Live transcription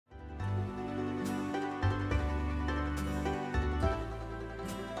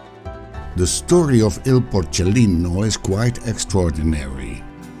The story of Il Porcellino is quite extraordinary.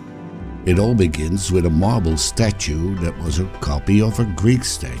 It all begins with a marble statue that was a copy of a Greek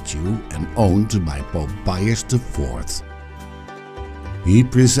statue and owned by Pope Pius IV. He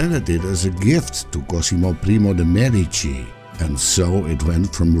presented it as a gift to Cosimo I de' Medici, and so it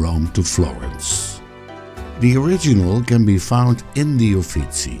went from Rome to Florence. The original can be found in the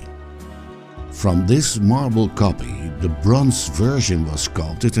Uffizi. From this marble copy, the bronze version was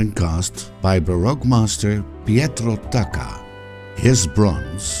sculpted and cast by Baroque master Pietro Tacca. His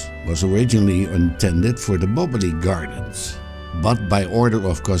bronze was originally intended for the Boboli Gardens, but by order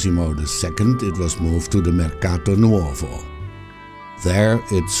of Cosimo II it was moved to the Mercato Nuovo. There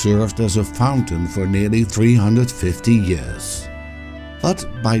it served as a fountain for nearly 350 years. But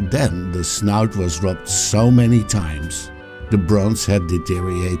by then the snout was rubbed so many times, the bronze had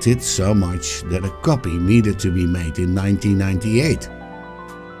deteriorated so much that a copy needed to be made in 1998.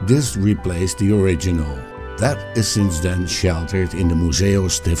 This replaced the original. That is since then sheltered in the Museo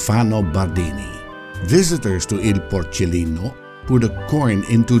Stefano Bardini. Visitors to Il Porcellino put a coin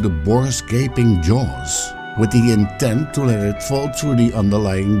into the boar's gaping jaws, with the intent to let it fall through the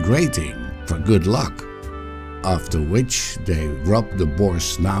underlying grating for good luck, after which they rub the boar's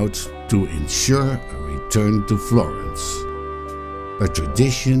snout to ensure a return to Florence. A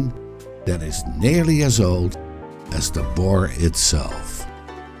tradition that is nearly as old as the boar itself.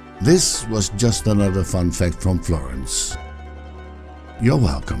 This was just another fun fact from Florence. You're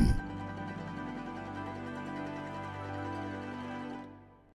welcome.